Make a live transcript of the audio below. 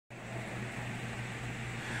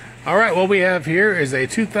Alright, what we have here is a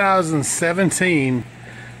 2017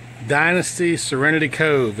 Dynasty Serenity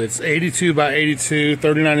Cove. It's 82 by 82,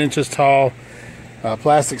 39 inches tall,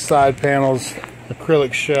 plastic side panels,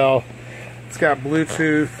 acrylic shell. It's got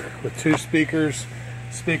Bluetooth with 2 speakers.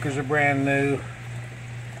 Speakers are brand new.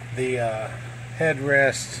 The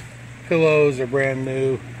headrest, pillows are brand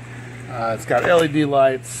new. It's got LED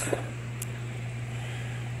lights.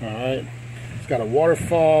 Alright, it's got a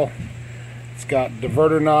waterfall. It's got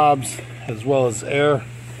diverter knobs as well as air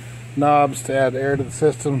knobs to add air to the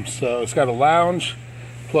system. So it's got a lounge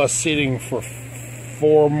plus seating for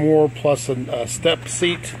 4 more plus a step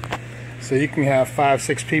seat. So you can have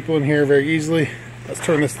 5-6 people in here very easily. Let's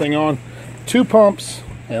turn this thing on. 2 pumps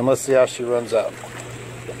and let's see how she runs out.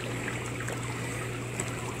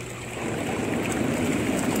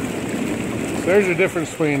 So there's your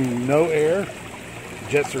difference between no air,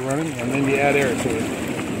 jets are running, and then you add air to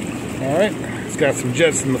it. Alright, it's got some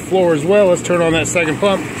jets in the floor as well. Let's turn on that second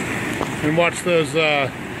pump and watch those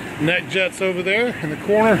neck jets over there in the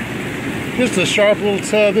corner. Just a sharp little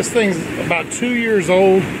tub. This thing's about 2 years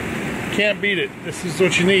old. Can't beat it. This is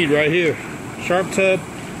what you need right here. Sharp tub.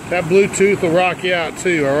 That Bluetooth will rock you out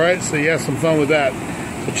too, alright? So you have some fun with that.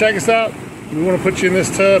 So check us out. We want to put you in this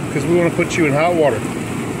tub because we want to put you in hot water.